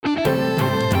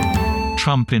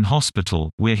Trump in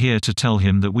hospital, we're here to tell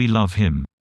him that we love him.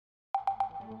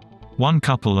 One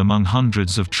couple among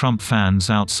hundreds of Trump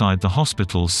fans outside the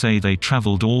hospital say they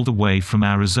traveled all the way from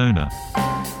Arizona.